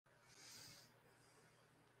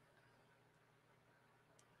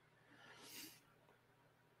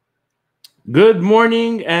Good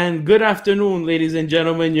morning and good afternoon, ladies and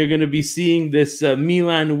gentlemen. You're going to be seeing this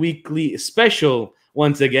Milan Weekly special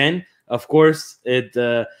once again. Of course,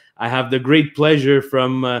 I have the great pleasure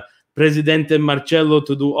from Presidente Marcello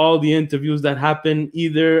to do all the interviews that happen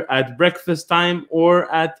either at breakfast time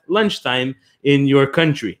or at lunchtime in your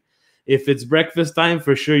country. If it's breakfast time,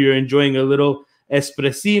 for sure you're enjoying a little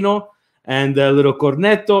espressino and a little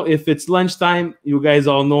cornetto. If it's lunchtime, you guys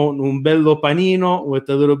all know un bello panino with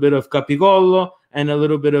a little bit of capigollo and a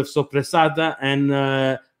little bit of soppressata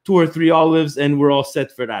and two or three olives, and we're all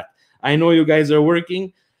set for that. I know you guys are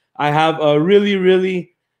working. I have a really,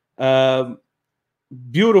 really uh,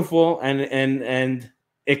 beautiful and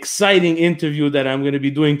exciting interview that I'm going to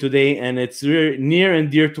be doing today, and it's near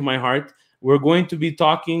and dear to my heart. We're going to be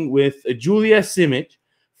talking with Julia Simic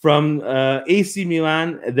from AC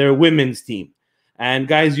Milan, their women's team. And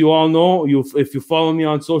guys, you all know, if you follow me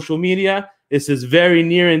on social media, this is very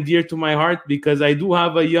near and dear to my heart because I do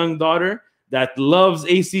have a young daughter that loves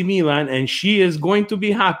AC Milan, and she is going to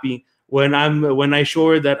be happy when I show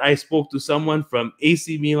her that I spoke to someone from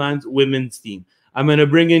AC Milan's women's team. I'm going to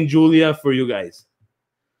bring in Julia for you guys.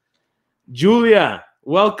 Julia,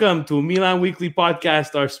 welcome to Milan Weekly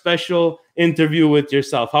Podcast, our special interview with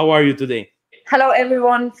yourself. How are you today? Hello,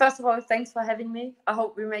 everyone. First of all, thanks for having me. I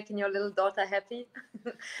hope we're making your little daughter happy.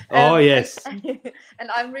 Oh, and, yes. and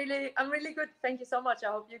I'm really good. Thank you so much.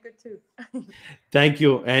 I hope you're good too. Thank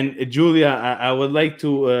you. And Julia, I would like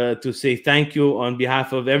to say thank you on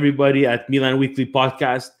behalf of everybody at Milan Weekly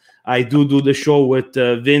Podcast. I do the show with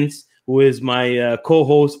Vince, who is my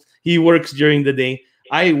co-host. He works during the day.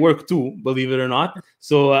 I work too, believe it or not.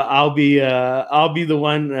 So I'll be the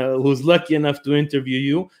one who's lucky enough to interview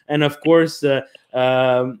you, and of course,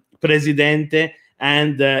 Presidente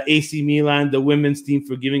and AC Milan, the women's team,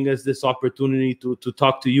 for giving us this opportunity to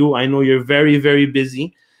talk to you. I know you're very, very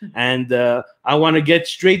busy, and I want to get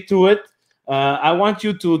straight to it. I want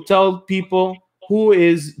you to tell people who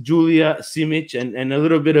is Julia Simic and a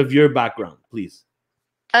little bit of your background, please.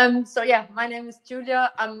 So yeah, my name is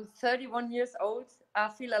Julia. I'm 31 years old. I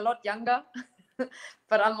feel a lot younger,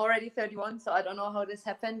 but I'm already 31, so I don't know how this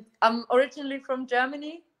happened. I'm originally from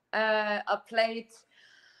Germany. I played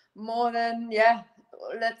more than,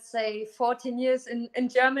 let's say 14 years in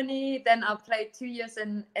Germany. Then I played 2 years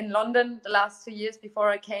in London, the last 2 years before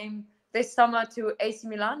I came this summer to AC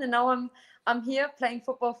Milan. And now I'm here playing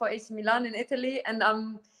football for AC Milan in Italy. And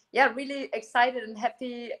I'm really excited and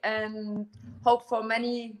happy and hope for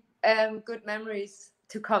many good memories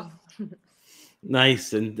to come.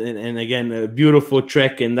 Nice, and again, a beautiful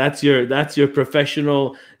trek, and that's your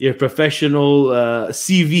professional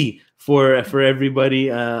CV for everybody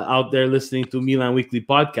out there listening to Milan Weekly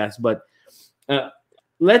Podcast. But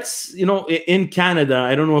let's, in Canada,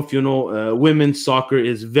 I don't know if you know, women's soccer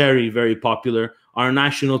is very, very popular. Our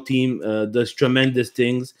national team does tremendous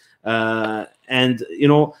things, and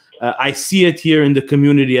I see it here in the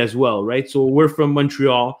community as well, right? So we're from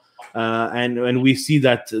Montreal. And we see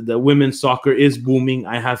that the women's soccer is booming.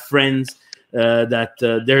 I have friends that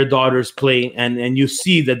their daughters play, and you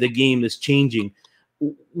see that the game is changing.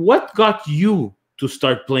 What got you to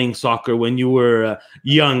start playing soccer when you were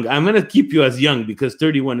young? I'm going to keep you as young because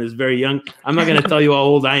 31 is very young. I'm not going to tell you how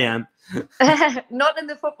old I am. Not in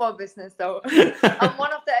the football business, though. I'm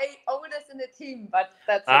one of the 8 oldest in the team, but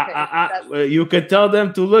that's okay. You could tell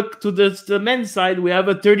them to look to the men's side. We have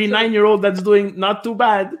a 39-year-old that's doing not too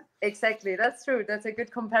bad. Exactly, that's true. That's a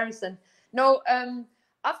good comparison. No,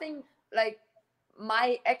 I think like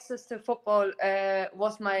my access to football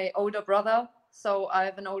was my older brother. So I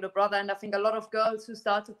have an older brother, and I think a lot of girls who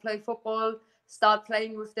start to play football start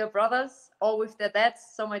playing with their brothers or with their dads.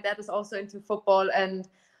 So my dad is also into football, and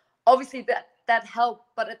obviously that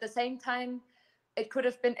helped. But at the same time, it could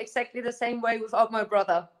have been exactly the same way without my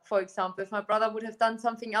brother. For example, if my brother would have done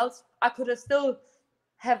something else, I could have still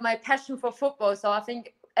have my passion for football. So I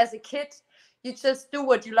think as a kid, you just do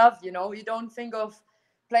what you love, you don't think of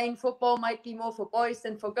playing football might be more for boys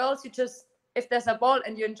than for girls. You just, if there's a ball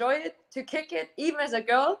and you enjoy it, to kick it, even as a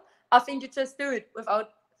girl, I think you just do it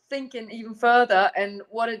without thinking even further and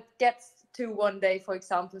what it gets to one day, for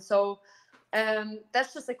example. So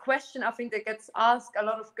that's just a question I think that gets asked a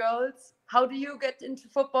lot of girls. How do you get into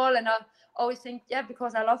football? And I always think,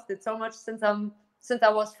 because I loved it so much since I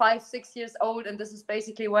was 5-6 years old, and this is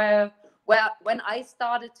basically where when I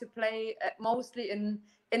started to play, mostly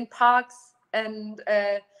in parks, and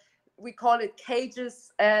we call it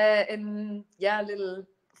cages, in little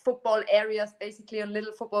football areas, basically on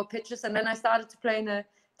little football pitches. And then I started to play in a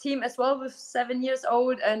team as well with 7 years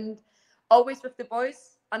old, and always with the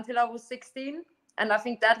boys until I was 16. And I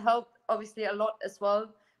think that helped obviously a lot as well,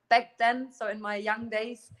 back then, so in my young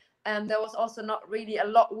days, there was also not really a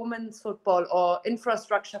lot women's football or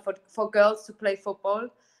infrastructure for girls to play football.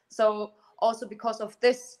 So also because of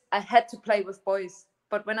this, I had to play with boys.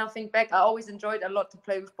 But when I think back, I always enjoyed a lot to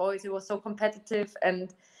play with boys. It was so competitive,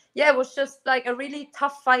 and yeah, it was just like a really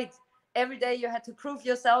tough fight. Every day you had to prove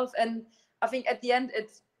yourself, and I think at the end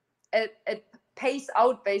it pays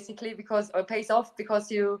out basically pays off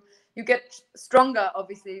because you get stronger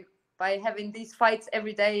obviously by having these fights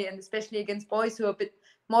every day, and especially against boys who are a bit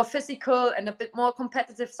more physical and a bit more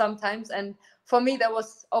competitive sometimes. And for me, that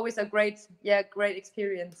was always a great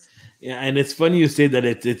experience. Yeah, and it's funny you say that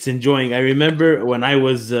it's enjoying. I remember when I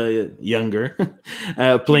was younger,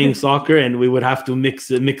 playing soccer, and we would have to mix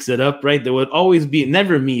it up, right? There would always be,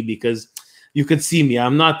 never me, because you could see me.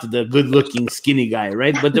 I'm not the good-looking skinny guy,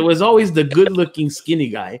 right? But there was always the good-looking skinny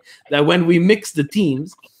guy that when we mixed the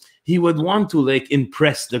teams, he would want to like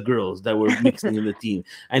impress the girls that were mixing in the team,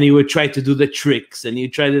 and he would try to do the tricks, and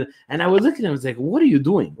and I would look at him, I was like, what are you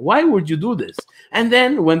doing? Why would you do this? And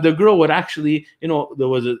then when the girl would actually, there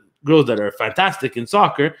was girls that are fantastic in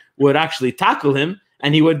soccer would actually tackle him,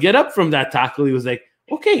 and he would get up from that tackle. He was like,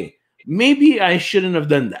 okay, maybe I shouldn't have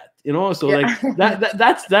done that. So Yeah. like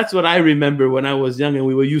that's what I remember when I was young and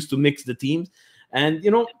we were used to mix the teams. And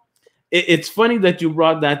it's funny that you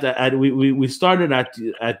brought that. We started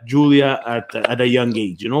at Julia at a young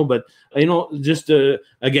age, but just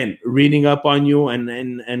again reading up on you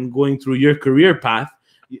and going through your career path.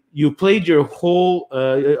 You played your whole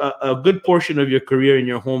a good portion of your career in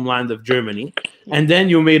your homeland of Germany, and then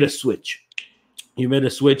you made a switch. You made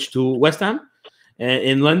a switch to West Ham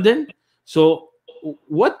in London. So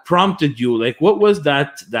what prompted you? Like, what was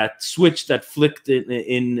that switch that flicked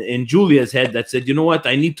in Julia's head that said, you know what,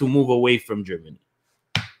 I need to move away from Germany?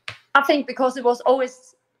 I think because it was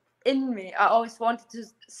always in me. I always wanted to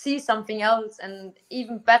see something else, and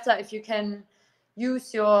even better if you can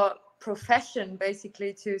use your profession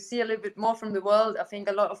basically to see a little bit more from the world. I think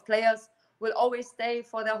a lot of players will always stay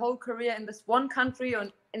for their whole career in this one country or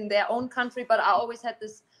in their own country, but I always had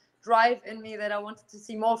this drive in me that I wanted to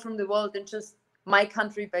see more from the world than just my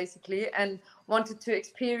country basically, and wanted to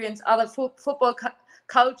experience other football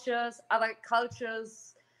cultures, other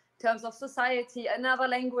cultures in terms of society, another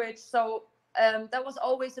language. So that was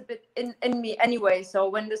always a bit in me anyway. So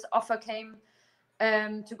when this offer came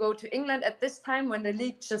to go to England at this time, when the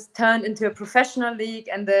league just turned into a professional league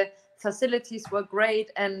and the facilities were great,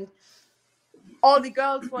 and all the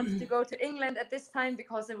girls wanted to go to England at this time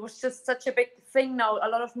because it was just such a big thing now. A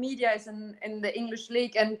lot of media is in the English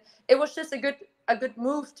league, and it was just a good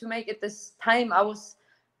move to make it this time. I was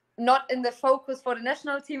not in the focus for the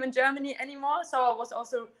national team in Germany anymore, so I was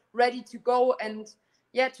also ready to go and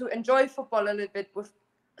to enjoy football a little bit, with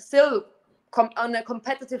still on a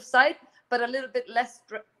competitive side, but a little bit less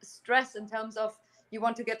stress in terms of you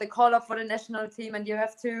want to get the call up for the national team and you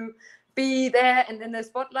have to be there and in the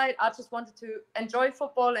spotlight. I just wanted to enjoy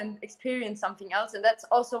football and experience something else, and that's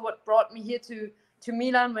also what brought me here to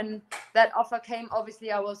Milan. When that offer came,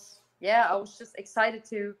 obviously I was just excited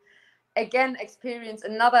to again experience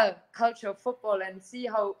another culture of football and see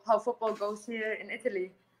how football goes here in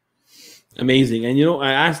Italy. Amazing. And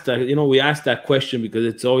I asked that, we asked that question because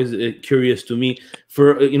it's always curious to me.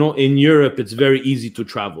 For in Europe, it's very easy to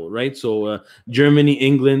travel, right? So Germany,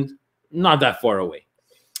 England, not that far away.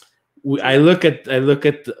 I look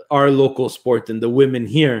at our local sport, and the women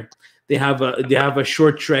here, they have a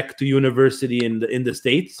short trek to university in the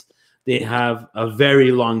States. They have a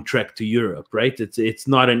very long trek to Europe, right? It's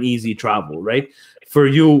not an easy travel, right? For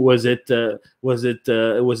you, was it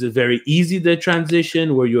very easy, the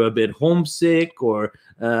transition? Were you a bit homesick, or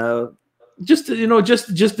just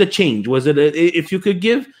the change? Was it if you could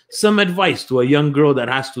give some advice to a young girl that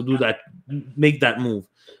has to do that, make that move,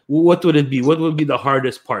 what would it be? What would be the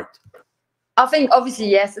hardest part? I think obviously,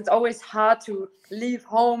 yes, it's always hard to leave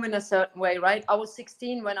home in a certain way, right? I was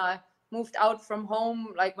 16 when I moved out from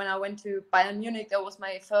home. Like when I went to Bayern Munich, that was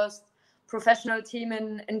my first professional team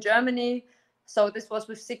in Germany. So this was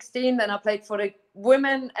with 16. Then I played for the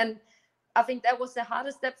women, and I think that was the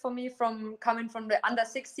hardest step for me, from coming from the under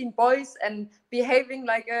 16 boys and behaving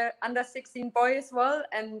like a under 16 boy as well,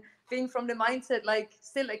 and being from the mindset like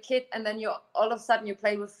still a kid, and then you all of a sudden you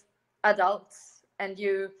play with adults and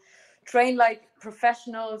you train like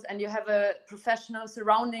professionals and you have a professional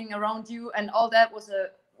surrounding around you, and all that was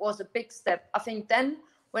a big step. I think then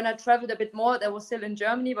when I traveled a bit more, that was still in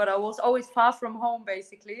Germany, but I was always far from home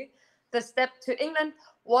basically. The step to England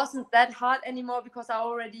wasn't that hard anymore because I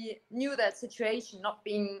already knew that situation, not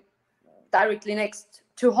being directly next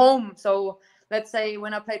to home. So let's say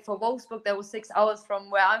when I played for Wolfsburg, that was 6 hours from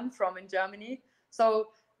where I'm from in Germany. So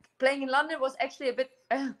playing in London was actually a bit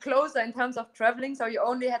closer in terms of traveling. So you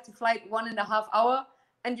only had to fly 1.5 hours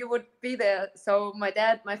and you would be there. So my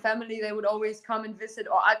dad, my family, they would always come and visit,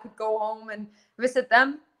 or I could go home and visit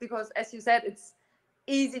them, because as you said, it's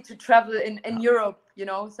easy to travel in Europe, you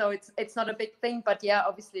know, so it's not a big thing. But yeah,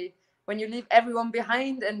 obviously when you leave everyone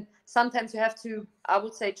behind, and sometimes you have to, I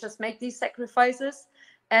would say, just make these sacrifices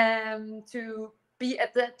to be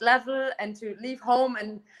at that level, and to leave home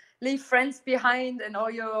and leave friends behind, and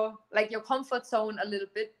all your comfort zone a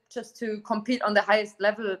little bit, just to compete on the highest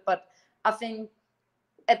level. But I think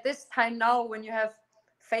at this time now, when you have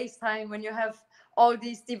FaceTime, when you have all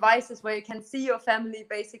these devices where you can see your family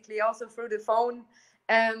basically also through the phone,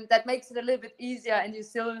 that makes it a little bit easier, and you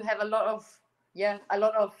still have a lot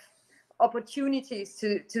of opportunities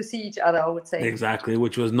to see each other, I would say. Exactly,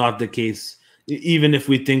 which was not the case. Even if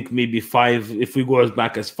we think maybe if we go as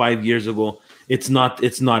back as 5 years ago, it's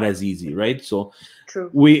not as easy, right? So true.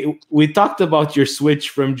 We talked about your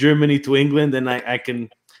switch from Germany to England, and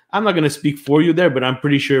I'm not going to speak for you there, but I'm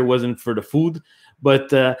pretty sure it wasn't for the food.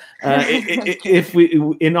 But if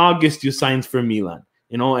in August you signed for Milan,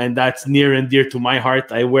 you know, and that's near and dear to my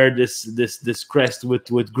heart. I wear this crest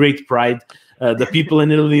with great pride. The people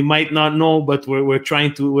in Italy might not know, but we're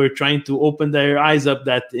trying to open their eyes up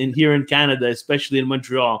that here in Canada, especially in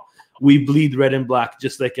Montreal, we bleed red and black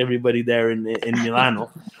just like everybody there in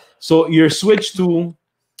Milano. So your switch to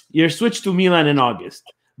Milan in August.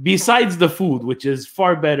 Besides the food, which is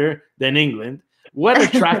far better than England, what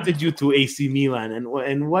attracted you to AC Milan,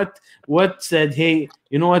 and what said, hey,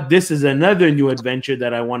 you know what, this is another new adventure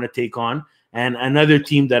that I want to take on, and another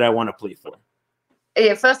team that I want to play for?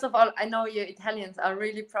 Yeah, first of all, I know you Italians are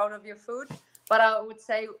really proud of your food, but I would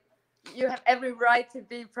say you have every right to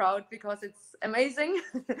be proud, because it's amazing,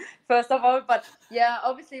 first of all. But yeah,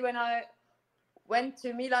 obviously when I went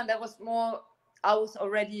to Milan, that was more, I was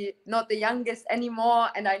already not the youngest anymore,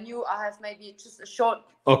 and I knew I have maybe just a short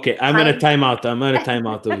Okay, I'm gonna time out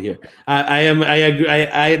over here. I agree.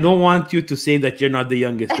 I don't want you to say that you're not the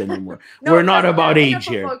youngest anymore. No, we're not about age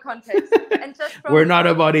here. Context. And just we're not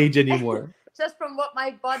about age anymore. Just from what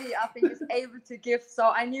my body, I think, is able to give. So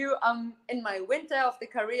I knew I'm in my winter of the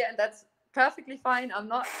career, and that's perfectly fine. I'm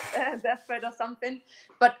not desperate or something,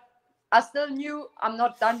 but I still knew I'm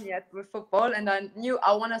not done yet with football, and I knew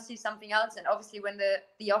I want to see something else. And obviously when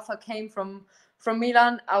the offer came from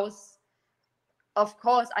Milan, I was, of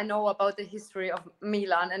course, I know about the history of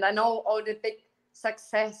Milan, and I know all the big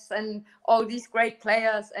success and all these great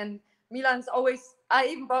players. And Milan's always, I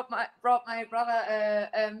even brought my brother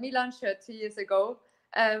a Milan shirt 2 years ago,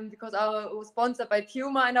 because I was sponsored by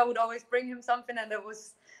Puma, and I would always bring him something, and it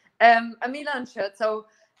was a Milan shirt. So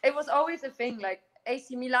it was always a thing. Like,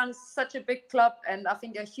 AC Milan is such a big club, and I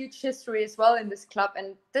think a huge history as well in this club.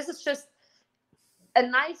 And this is just a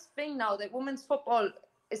nice thing now that women's football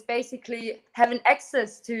is basically having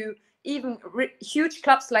access to even huge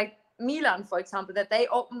clubs like Milan, for example, that they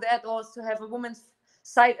open their doors to have a women's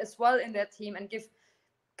side as well in their team, and give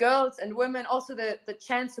girls and women also the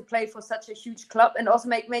chance to play for such a huge club, and also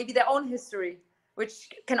make maybe their own history, which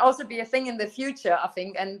can also be a thing in the future, I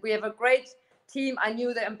think. And we have a great team. I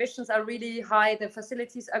knew the ambitions are really high, the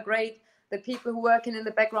facilities are great, the people who working in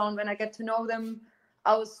the background, when I get to know them,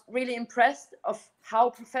 I was really impressed of how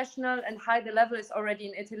professional and high the level is already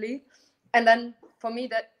in Italy. And then for me,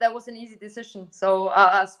 that was an easy decision. So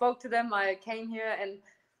I spoke to them, I came here and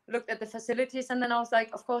looked at the facilities, and then I was like,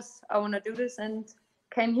 of course I want to do this, and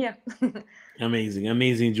came here.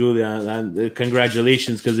 Amazing, Julia, and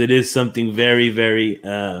congratulations, because it is something very, very,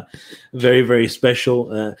 very, very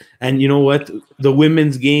special. And you know what, the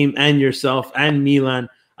women's game and yourself and Milan,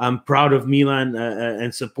 I'm proud of Milan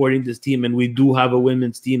and supporting this team. And we do have a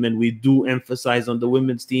women's team, and we do emphasize on the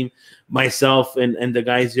women's team. Myself and the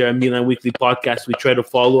guys here at Milan Weekly Podcast, we try to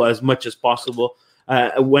follow as much as possible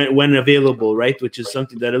when available, right? Which is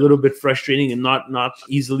something that a little bit frustrating, and not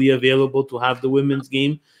easily available to have the women's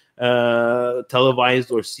game televised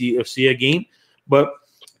or see a game. But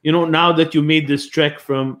you know, now that you made this trek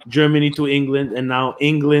from Germany to England, and now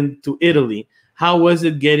England to Italy, how was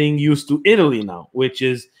it getting used to Italy now? Which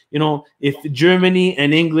is, you know, if Germany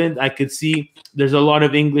and England, I could see there's a lot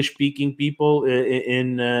of English-speaking people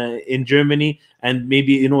in Germany, and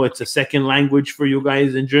maybe, you know, it's a second language for you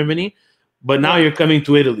guys in Germany. But now you're coming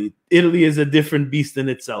to Italy. Italy is a different beast in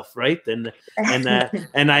itself, right? And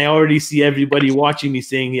I already see everybody watching me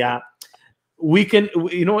saying, yeah, we can,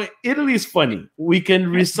 you know, Italy is funny. We can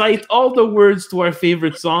recite all the words to our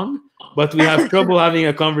favorite song, but we have trouble having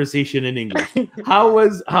a conversation in English. How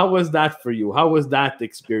was that for you? How was that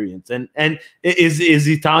experience? And is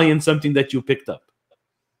Italian something that you picked up?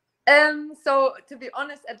 So to be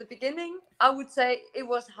honest, at the beginning, I would say it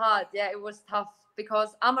was hard. Yeah, it was tough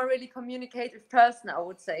because I'm a really communicative person, I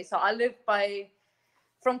would say. So I live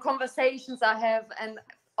from conversations I have. And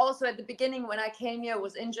also at the beginning when I came here, I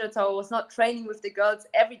was injured. So I was not training with the girls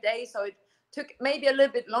every day. So it took maybe a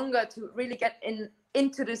little bit longer to really get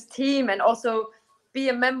into this team and also be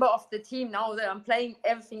a member of the team. Now that I'm playing,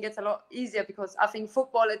 everything gets a lot easier because I think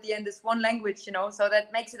football at the end is one language, so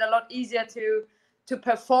that makes it a lot easier to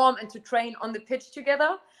perform and to train on the pitch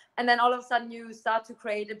together. And then all of a sudden you start to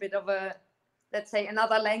create a bit of a, let's say,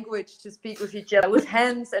 another language to speak with each other with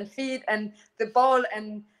hands and feet and the ball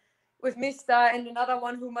and with Mister and another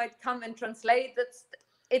one who might come and translate.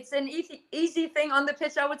 It's an easy thing on the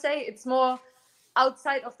pitch, I would say. It's more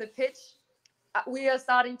outside of the pitch. We are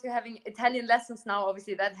starting to having Italian lessons now.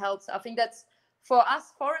 Obviously that helps. I think that's, for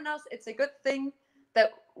us foreigners, it's a good thing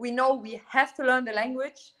that we know we have to learn the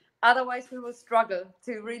language. Otherwise we will struggle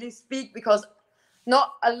to really speak because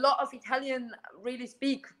not a lot of Italian really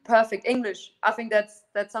speak perfect English. I think that's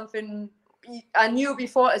something I knew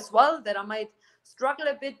before as well, that I might struggle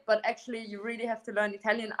a bit, but actually you really have to learn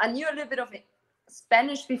Italian. I knew a little bit of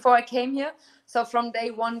Spanish before I came here. So from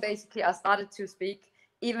day one, basically, I started to speak,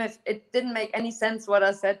 even if it didn't make any sense what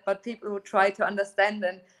I said, but people would try to understand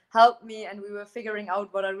and help me, and we were figuring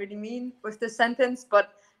out what I really mean with the sentence.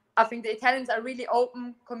 But I think the Italians are really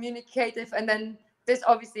open, communicative, and then this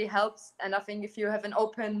obviously helps. And I think if you have an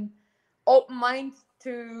open mind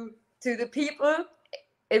to the people,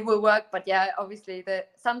 it will work. But yeah, obviously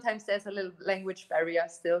sometimes there's a little language barrier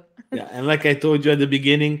still. Yeah, and like I told you at the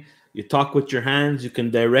beginning, you talk with your hands, you can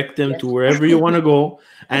direct them to wherever you want to go,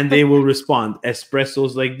 and they will respond.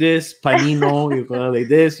 Espressos like this, panino, you go like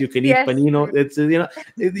this, you can eat panino. It's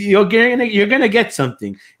you're gonna get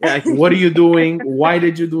something. Like, what are you doing? Why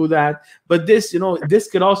did you do that? But this, this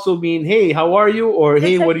could also mean, hey, how are you? Or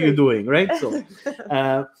hey, what are you doing? Right? So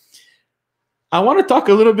I want to talk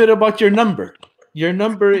a little bit about your number. Your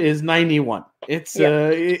number is 91.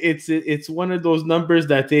 It's one of those numbers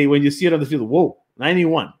that when you see it on the field, whoa,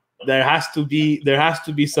 91. There has to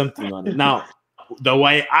be something on it. Now, the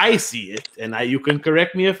way I see it, and you can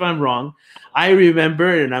correct me if I'm wrong, I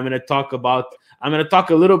remember, and I'm going to talk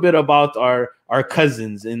a little bit about our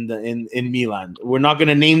cousins in Milan. We're not going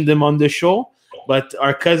to name them on the show, but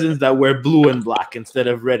our cousins that wear blue and black instead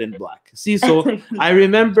of red and black. See, so I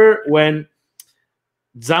remember when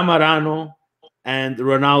Zamorano and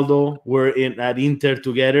Ronaldo were at Inter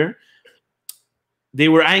together, they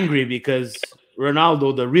were angry because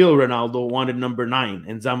Ronaldo, the real Ronaldo, wanted number 9,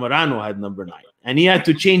 and Zamorano had number 9, and he had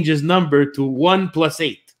to change his number to 1 +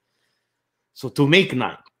 8, so to make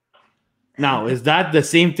 9. Now, is that the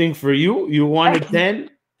same thing for you? You wanted 10,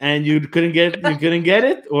 and you couldn't get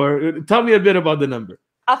it, or tell me a bit about the number.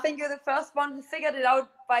 I think you're the first one who figured it out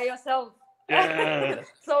by yourself. Yeah.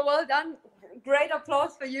 So well done. Great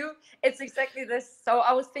applause for you. It's exactly this. So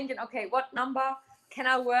I was thinking, okay, what number can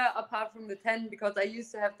I wear apart from the 10? Because I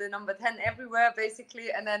used to have the number 10 everywhere,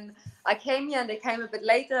 basically. And then I came here, and they came a bit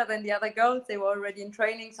later than the other girls. They were already in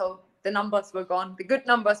training, so the numbers were gone. The good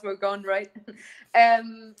numbers were gone, right?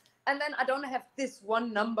 And then I don't have this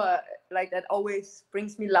one number like that always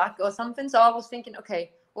brings me luck or something. So I was thinking,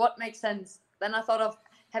 okay, what makes sense? Then I thought of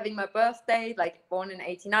having my birthday, like born in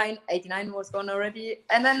 89. 89 was gone already.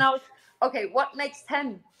 And then I was, okay, what makes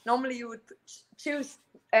 10? Normally you would choose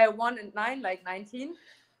 1 and 9, like 19.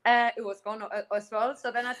 It was gone as well.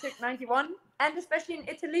 So then I took 91. And especially in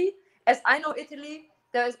Italy, as I know Italy,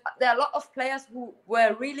 there are a lot of players who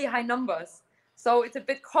wear really high numbers. So it's a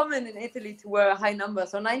bit common in Italy to wear a high number.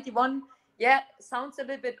 So 91, yeah, sounds a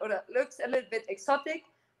little bit, or looks a little bit exotic,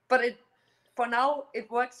 but for now it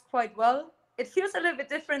works quite well. It feels a little bit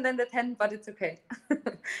different than the 10, but it's okay.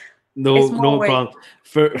 No problem.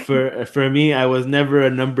 For me, I was never a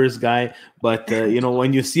numbers guy, but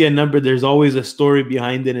when you see a number, there's always a story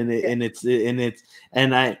behind it, and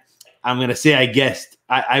I'm gonna say I guessed.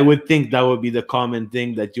 I would think that would be the common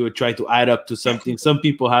thing, that you would try to add up to something. Some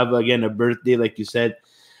people have, again, a birthday, like you said.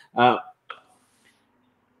 The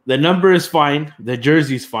number is fine. The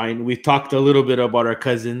jersey's fine. We talked a little bit about our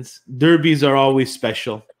cousins. Derbies are always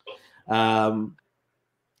special. The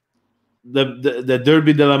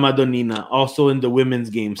Derby della Madonnina, also in the women's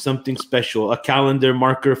game, something special, a calendar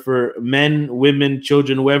marker for men, women,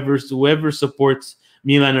 children, whoever supports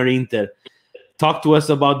Milan or Inter. Talk to us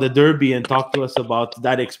about the Derby and talk to us about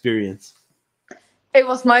that experience. It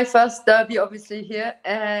was my first Derby, obviously, here.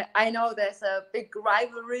 I know there's a big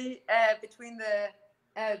rivalry between the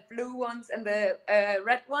blue ones and the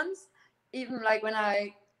red ones. Even like when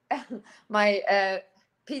my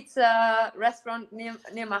pizza restaurant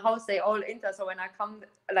near my house. They all Inter. So when I come,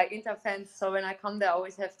 like Inter fans. So when I come there, I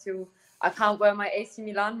always have to. I can't wear my AC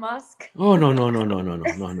Milan mask. Oh no no no no no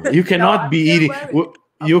no no no! You No, cannot I'm be still eating. wearing it,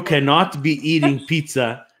 of You course. cannot be eating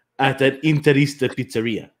pizza at an Interista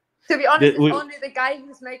pizzeria. To be honest, it's only the guy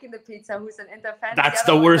who's making the pizza who's an Inter fan. That's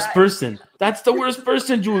the worst person. That's the worst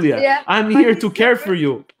person, Julia. Yeah, I'm but here he's to so care good. for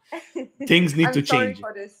you. Things need I'm to sorry change.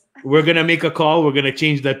 for this. We're gonna make a call. We're gonna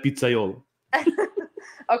change that pizzaiolo.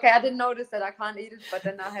 Okay, I didn't notice that I can't eat it, but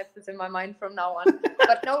then I have this in my mind from now on.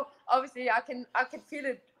 But no, obviously I can feel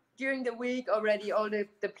it during the week already. All the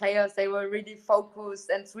players, they were really focused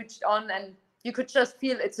and switched on, and you could just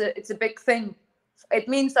feel it's a big thing. It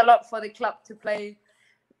means a lot for the club to play,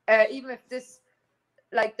 even if this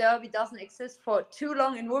like derby doesn't exist for too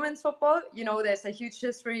long in women's football. You know, there's a huge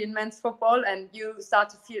history in men's football, and you start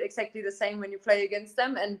to feel exactly the same when you play against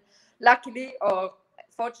them. And luckily, or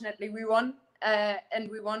fortunately, we won. And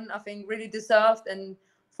we won, I think, really deserved, and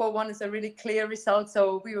 4-1 is a really clear result,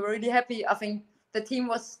 so we were really happy. I think the team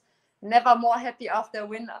was never more happy after a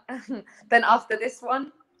win than after this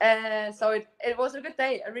one. So it was a good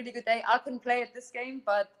day, a really good day. I couldn't play at this game,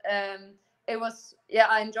 but it was, yeah,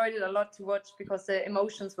 I enjoyed it a lot to watch because the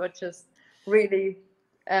emotions were just really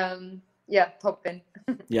top in.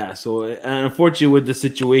 Yeah, so unfortunately, with the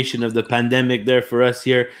situation of the pandemic there for us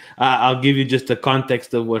here, I'll give you just a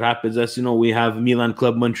context of what happens. As you know, we have Milan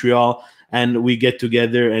Club Montreal, and we get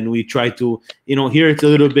together and we try to, here it's a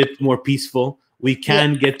little bit more peaceful. We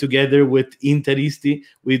can get together with Interisti.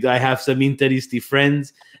 I have some Interisti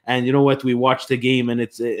friends, and you know what? We watch the game, and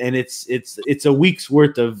it's a week's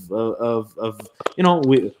worth of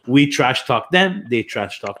we trash talk them, they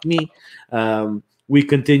trash talk me. We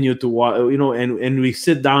continue to watch, and we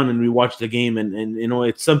sit down and we watch the game, and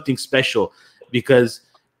it's something special because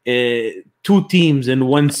two teams in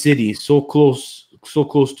one city so close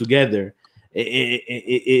together,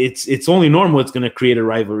 it's only normal it's going to create a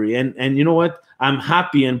rivalry. And you know what? I'm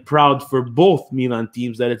happy and proud for both Milan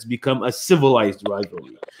teams that it's become a civilized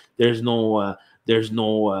rivalry. There's not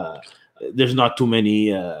too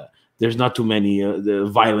many the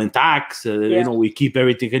violent acts. We keep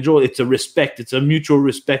everything controlled. It's a respect. It's a mutual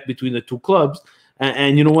respect between the two clubs,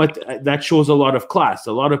 and you know what? That shows a lot of class.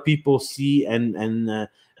 A lot of people see and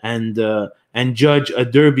judge a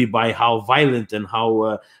derby by how violent and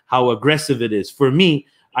how aggressive it is. For me,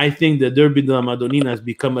 I think the Derby della Madonnina has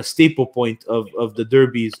become a staple point of the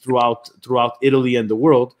derbies throughout Italy and the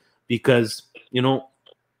world, because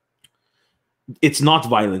it's not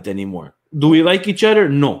violent anymore. Do we like each other?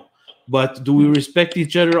 No. But do we respect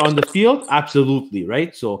each other on the field? Absolutely,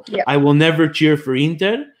 right? So I will never cheer for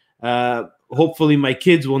Inter. Hopefully my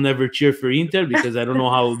kids will never cheer for Inter, because I don't know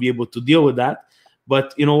how I'll be able to deal with that.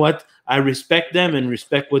 But you know what? I respect them and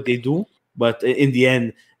respect what they do. But in the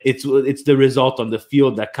end, it's the result on the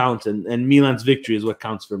field that counts, and Milan's victory is what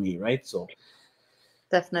counts for me, right? So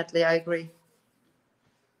definitely, I agree.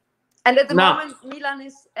 And at the moment, Milan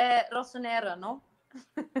is rossonero, no?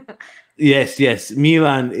 Yes.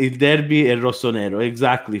 Milan, il derby è rossonero.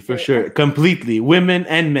 Exactly, for sure. Completely. Women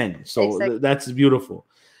and men. So that's beautiful.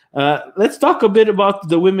 Let's talk a bit about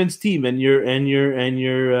the women's team and your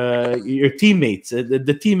teammates.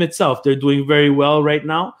 The team itself, they're doing very well right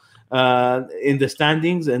now in the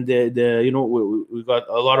standings, and we got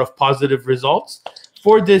a lot of positive results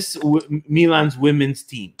for this Milan's women's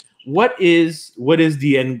team. What is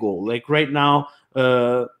the end goal? Like right now,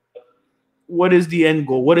 what is the end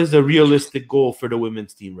goal? What is the realistic goal for the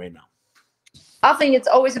women's team right now? I think it's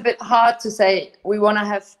always a bit hard to say we want to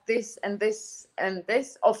have this and this and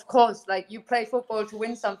this. Of course, like you play football to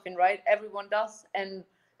win something, right? Everyone does. And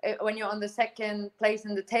when you're on the second place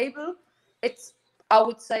in the table, it's, I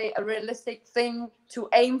would say, a realistic thing to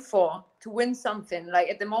aim for, to win something. Like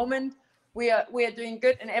at the moment, we are doing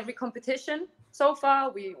good in every competition so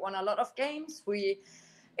far. We won a lot of games.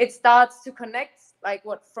 It starts to connect. Like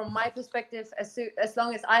what, from my perspective, as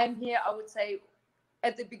long as I am here, I would say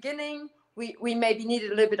at the beginning, we maybe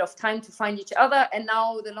needed a little bit of time to find each other. And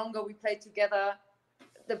now the longer we play together,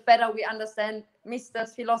 the better we understand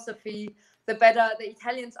Mister's philosophy, the better the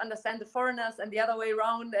Italians understand the foreigners, and the other way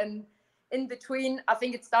around. And in between, I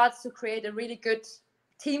think it starts to create a really good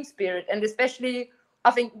team spirit. And especially,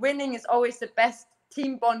 I think winning is always the best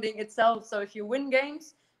team bonding itself. So if you win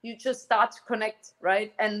games, you just start to connect,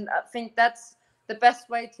 right? And I think that's the best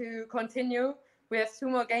way to continue. We have 2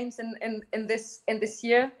 more games in this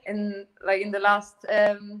year, in the last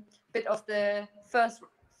bit of the first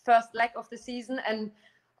leg of the season, and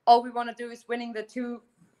all we want to do is winning the two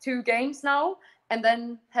games now, and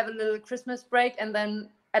then have a little Christmas break, and then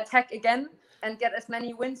attack again. and get as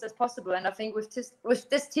many wins as possible. And I think with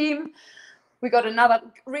this team, we got another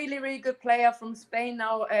really, really good player from Spain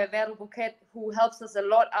now, Vero Bouquet, who helps us a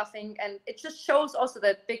lot, I think. And it just shows also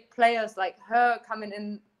that big players like her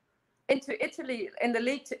coming into Italy, in the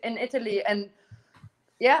league in Italy, and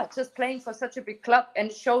yeah, just playing for such a big club,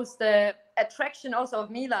 and shows the attraction also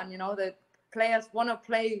of Milan. You know, the players want to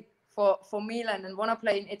play for Milan and want to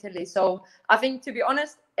play in Italy. So I think, to be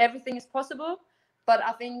honest, everything is possible. But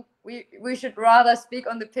I think we should rather speak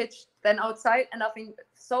on the pitch than outside. And I think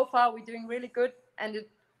so far we're doing really good, and it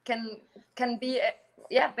can be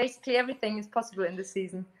basically everything is possible in this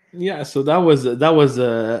season. Yeah, so that was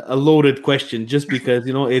a loaded question, just because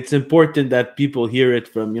it's important that people hear it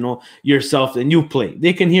from yourself, and you play.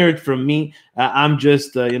 They can hear it from me. I'm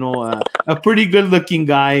just a pretty good looking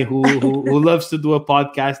guy who loves to do a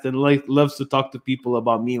podcast and loves to talk to people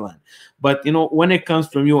about Milan. But when it comes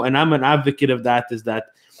from you, and I'm an advocate of that, is that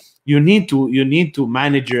you need to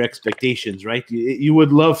manage your expectations, right? You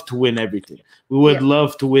would love to win everything. We would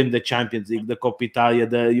love to win the Champions League, the Coppa Italia,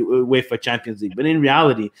 the UEFA Champions League. But in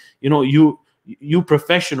reality, you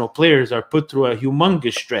professional players are put through a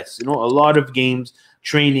humongous stress. A lot of games,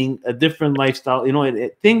 training, a different lifestyle.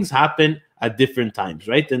 Things happen at different times,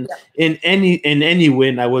 right? And in any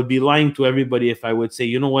win, I would be lying to everybody if I would say,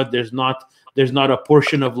 you know what, there's not a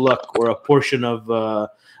portion of luck or a portion of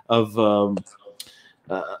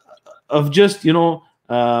just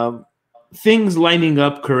things lining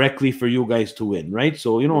up correctly for you guys to win, right?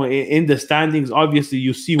 So in the standings, obviously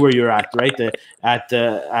you see where you're at, right?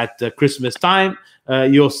 At Christmas time,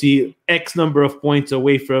 you'll see X number of points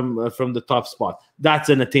away from the top spot. That's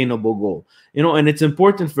an attainable goal, and it's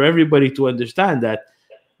important for everybody to understand that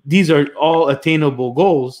these are all attainable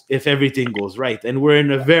goals if everything goes right. And we're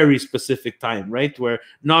in a very specific time, right, where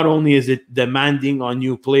not only is it demanding on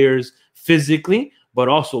you players physically, but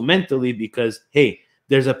also mentally, because hey,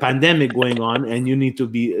 there's a pandemic going on, and you need to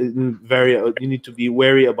be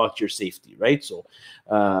wary about your safety, right? So,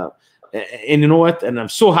 and you know what? And I'm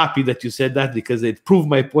so happy that you said that, because it proved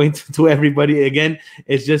my point to everybody. Again,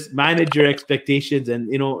 it's just manage your expectations, and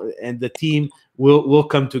and the team will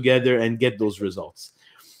come together and get those results.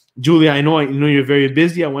 Julia, I know you're very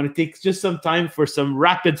busy. I want to take just some time for some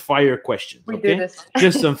rapid fire questions. We do this.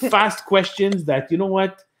 Just some fast questions that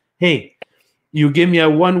hey. You give me a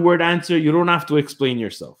one-word answer. You don't have to explain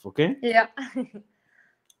yourself, okay? Yeah.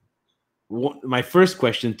 My first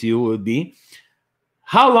question to you would be,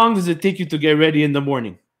 how long does it take you to get ready in the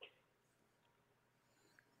morning?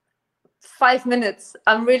 5 minutes.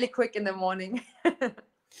 I'm really quick in the morning.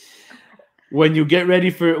 When you get ready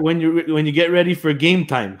for game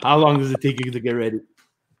time, how long does it take you to get ready?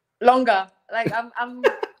 Longer. Like I'm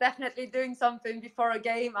definitely doing something before a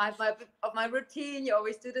game. I have my routine. You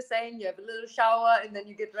always do the same. You have a little shower and then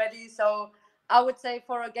you get ready. So I would say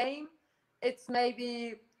for a game, it's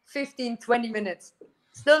maybe 15-20 minutes.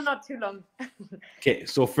 Still not too long. Okay,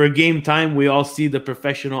 so for game time, we all see the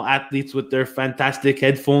professional athletes with their fantastic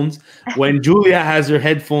headphones. When Julia has her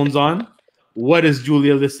headphones on, what is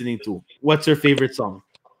Julia listening to? What's her favorite song?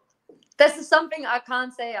 This is something I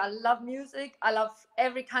can't say. I love music. I love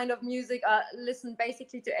every kind of music. I listen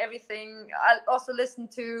basically to everything. I also listen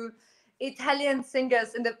to Italian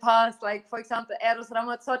singers in the past, like, for example, Eros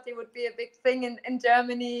Ramazzotti would be a big thing in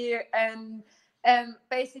Germany. And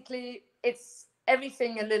basically, it's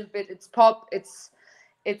everything a little bit. It's pop. It's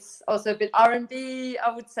also a bit R&B,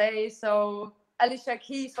 I would say. So Alicia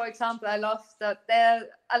Keys, for example, I love that. There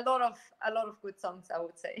are a lot of good songs, I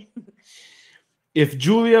would say. If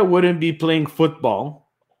Julia wouldn't be playing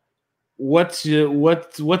football, what's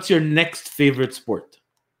your next favorite sport?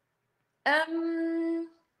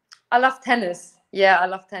 I love tennis. Yeah, I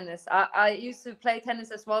love tennis. I used to play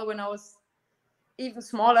tennis as well when I was even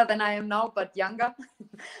smaller than I am now, but younger.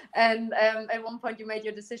 And at one point you made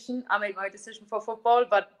your decision. I made my decision for football,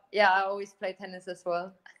 but yeah, I always play tennis as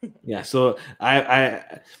well. Yeah, so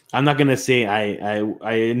I'm not gonna say I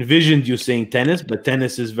envisioned you saying tennis, but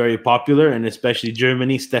tennis is very popular, and especially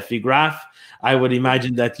Germany, Steffi Graf. I would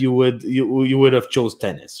imagine that you would have chose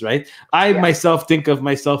tennis, right? I myself think of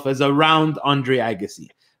myself as a round Andre Agassi,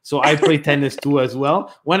 so I play tennis too as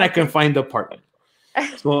well when I can find a partner.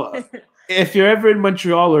 So if you're ever in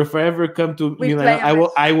Montreal, or if I ever come to Milan,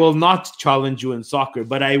 I will not challenge you in soccer,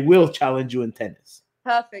 but I will challenge you in tennis.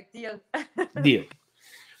 Perfect deal. Deal.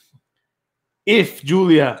 If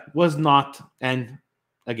Julia was not a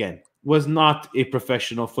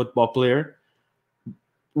professional football player,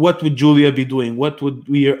 what would Julia be doing? What would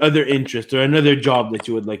be your other interest or another job that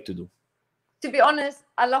you would like to do? To be honest,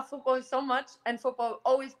 I love football so much, and football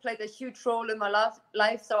always played a huge role in my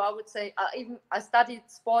life. So I would say I studied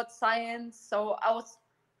sports science, so I was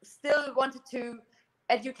still wanted to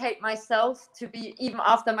educate myself to be, even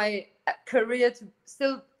after my career, to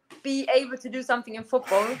still be able to do something in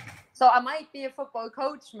football. So I might be a football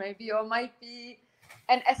coach maybe, or might be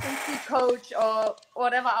an S&C coach or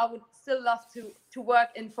whatever. I would still love to work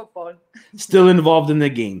in football. Still involved in the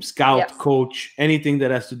game, scout, Yes. coach, anything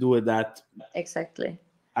that has to do with that. Exactly.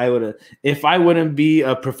 I would, if I wouldn't be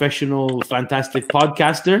a professional, fantastic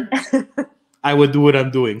podcaster, I would do what I'm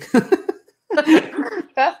doing.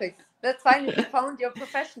 Perfect. That's fine. You found your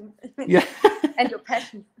profession. Yeah. And your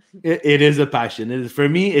passion. It is a passion. For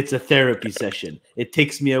me, it's a therapy session. It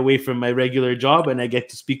takes me away from my regular job, and I get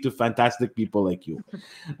to speak to fantastic people like you.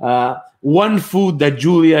 One food that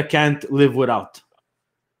Julia can't live without.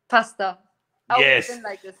 Pasta. Yes. Been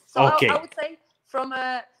like this. So okay. I would say, from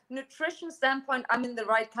a nutrition standpoint, I'm in the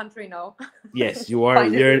right country now. Yes, you are.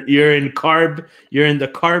 You're in carb. You're in the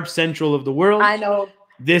carb central of the world. I know.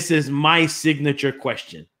 This is my signature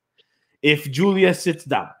question. If Julia sits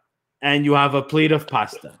down and you have a plate of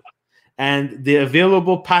pasta, and the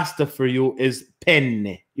available pasta for you is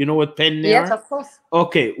penne. You know what penne Yes, are? of course.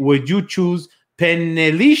 Okay, would you choose penne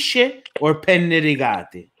lisce or penne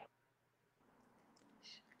rigate?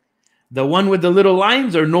 The one with the little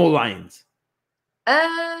lines or no lines?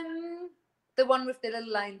 The one with the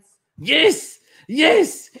little lines. Yes,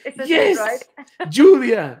 yes, It's yes, right?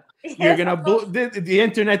 Julia. Yes, you're gonna the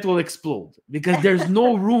internet will explode because there's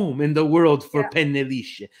no room in the world for penne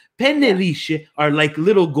lisce. Penne lisce are like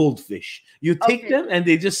little goldfish. You take them and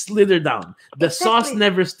they just slither down. The sauce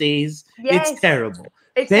never stays. Yes. It's terrible.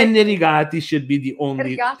 Penne rigati should be the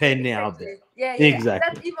only penne out there. Yeah. Exactly.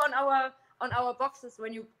 That's even on our boxes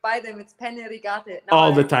when you buy them. It's penne rigate.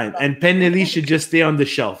 All the time. And penne lisce just stay on the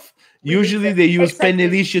shelf. Usually they use penne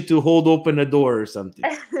lisce to hold open a door or something.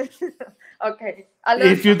 Okay.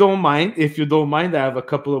 If you don't mind, I have a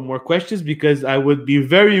couple of more questions because I would be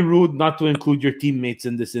very rude not to include your teammates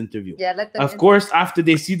in this interview. Yeah, let them. Of course, after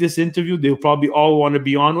they see this interview, they'll probably all want to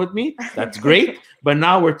be on with me. That's great. But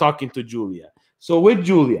now we're talking to Julia. So with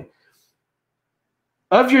Julia,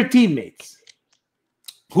 of your teammates,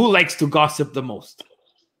 who likes to gossip the most?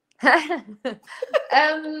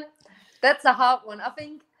 That's a hard one. I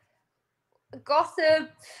think gossip.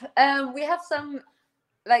 We have some,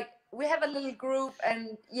 like, we have a little group,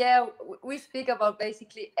 and we speak about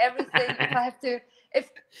basically everything. If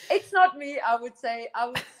it's not me, I would say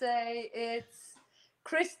it's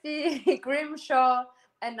Christy Grimshaw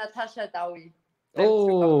and Natasha Dowie.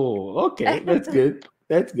 Oh, okay, that's good.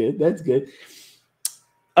 That's good.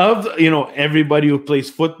 Of everybody who plays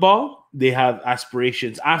football, they have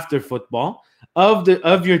aspirations after football.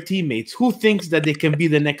 Of your teammates, who thinks that they can be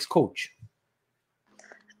the next coach?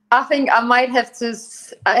 I think I might have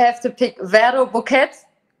to pick Vero Boquet,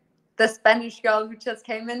 the Spanish girl who just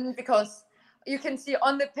came in, because you can see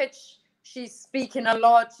on the pitch she's speaking a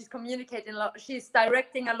lot, she's communicating a lot, she's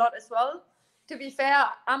directing a lot as well. To be fair,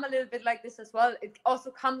 I'm a little bit like this as well. It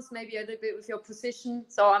also comes maybe a little bit with your position.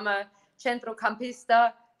 So I'm a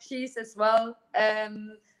centrocampista. She's as well.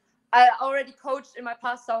 I already coached in my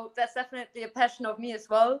past, so that's definitely a passion of me as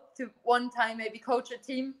well, to one time maybe coach a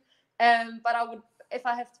team. But I would, if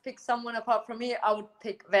I have to pick someone apart from me, I would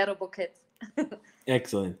pick Vero Boquet.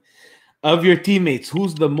 Excellent. Of your teammates,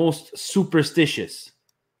 who's the most superstitious?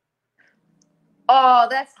 Oh,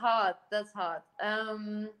 that's hard.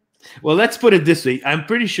 Well, let's put it this way. I'm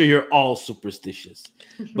pretty sure you're all superstitious,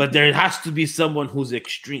 but there has to be someone who's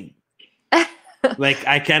extreme. Like,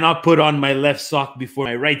 I cannot put on my left sock before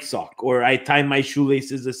my right sock, or I tie my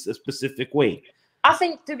shoelaces a specific way. I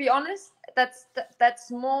think, to be honest, that's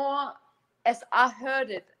more as I heard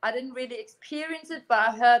it. I didn't really experience it, but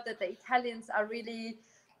I heard that the Italians are really,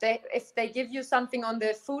 if they give you something on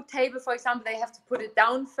the food table, for example, they have to put it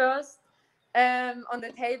down first on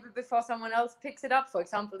the table before someone else picks it up, for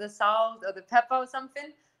example, the salt or the pepper or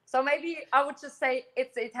something. So maybe I would just say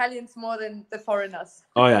it's the Italians more than the foreigners.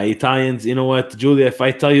 Oh yeah, Italians. You know what, Julia, if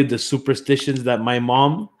I tell you the superstitions that my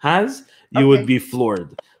mom has, you would be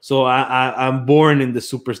floored. So I'm born in the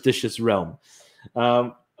superstitious realm.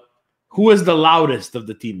 Who is the loudest of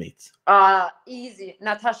the teammates? Easy.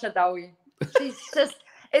 Natasha Dowie. She's just,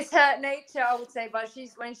 it's her nature, I would say, but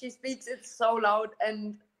when she speaks, it's so loud.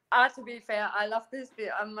 And to be fair, I love this.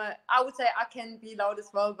 I would say I can be loud as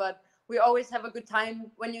well, but we always have a good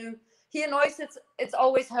time. When you hear noises, it's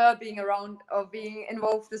always her being around or being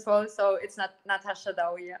involved as well. So it's not Natasha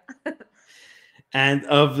Dowie. Yeah. And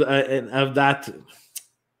of that,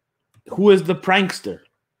 who is the prankster?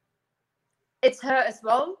 It's her as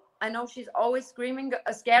well. I know she's always screaming,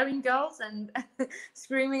 scaring girls and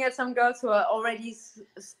screaming at some girls who are already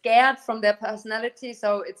scared from their personality.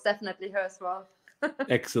 So it's definitely her as well.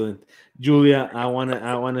 Excellent. Julia, I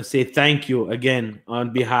wanna say thank you again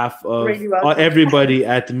on behalf of Really welcome. everybody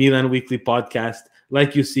at the Milan Weekly Podcast.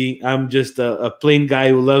 Like you see, I'm just a plain guy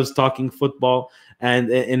who loves talking football,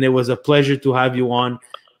 and it was a pleasure to have you on.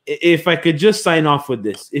 If I could just sign off with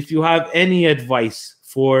this, if you have any advice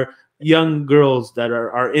for young girls that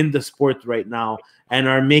are in the sport right now and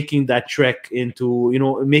are making that trek into,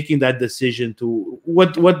 making that decision to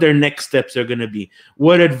what their next steps are going to be,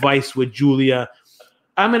 what advice would Julia,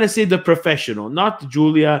 I'm going to say the professional, not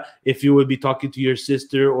Julia, if you would be talking to your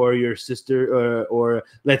sister or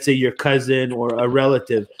let's say your cousin or a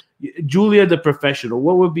relative, Julia, the professional,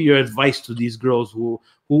 what would be your advice to these girls who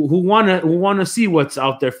want to see what's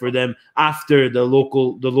out there for them after the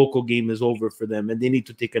local game is over for them and they need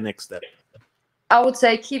to take a next step? I would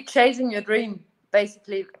say keep chasing your dream,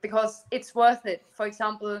 basically, because it's worth it. For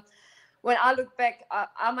example, when I look back,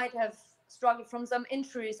 I might have struggled from some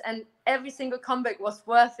injuries, and every single comeback was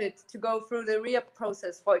worth it to go through the rehab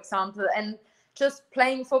process, for example. And just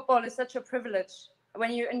playing football is such a privilege.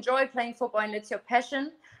 When you enjoy playing football and it's your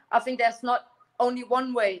passion, I think there's not only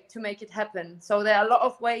one way to make it happen. So there are a lot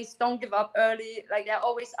of ways. Don't give up early. Like, there are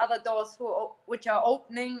always other doors which are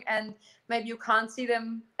opening, and maybe you can't see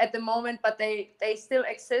them at the moment, but they still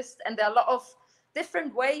exist. And there are a lot of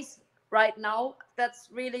different ways right now. That's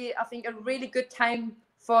really, I think, a really good time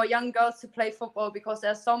for young girls to play football, because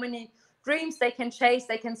there's so many dreams they can chase.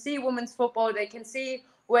 They can see women's football. They can see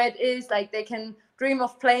where it is. Like, they can dream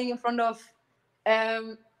of playing in front of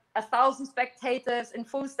 1,000 spectators in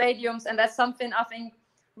full stadiums, and that's something I think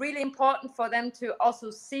really important for them to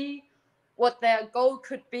also see what their goal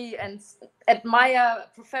could be and admire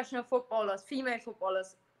professional footballers, female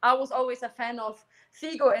footballers. I was always a fan of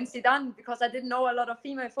Figo and Zidane because I didn't know a lot of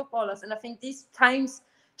female footballers, and I think these times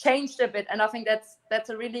changed a bit, and I think that's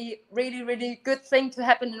a really, really, really good thing to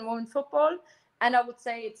happen in women's football. And I would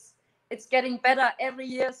say it's getting better every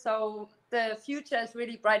year, so the future is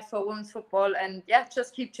really bright for women's football. And yeah,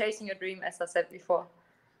 just keep chasing your dream, as I said before.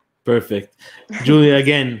 Perfect. Julia,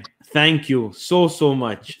 again, thank you so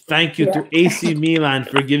much. Thank you to AC Milan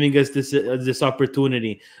for giving us this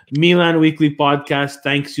opportunity. Milan Weekly Podcast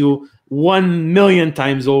thanks you 1 million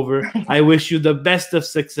times over. I wish you the best of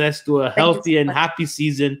success to a healthy and happy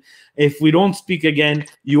season. If we don't speak again,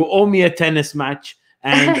 you owe me a tennis match.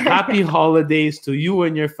 And happy holidays to you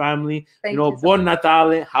and your family. Buon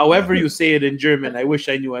Natale, however you say it in German. I wish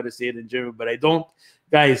I knew how to say it in German, but I don't.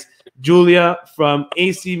 Guys, Julia from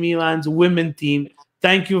AC Milan's women team,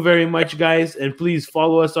 thank you very much, guys. And please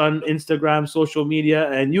follow us on Instagram, social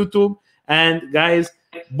media, and YouTube. And guys,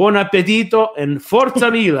 buon appetito and Forza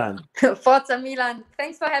Milan. Forza Milan.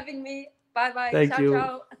 Thanks for having me. Bye-bye. Thank you.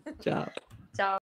 Ciao. Ciao. Ciao.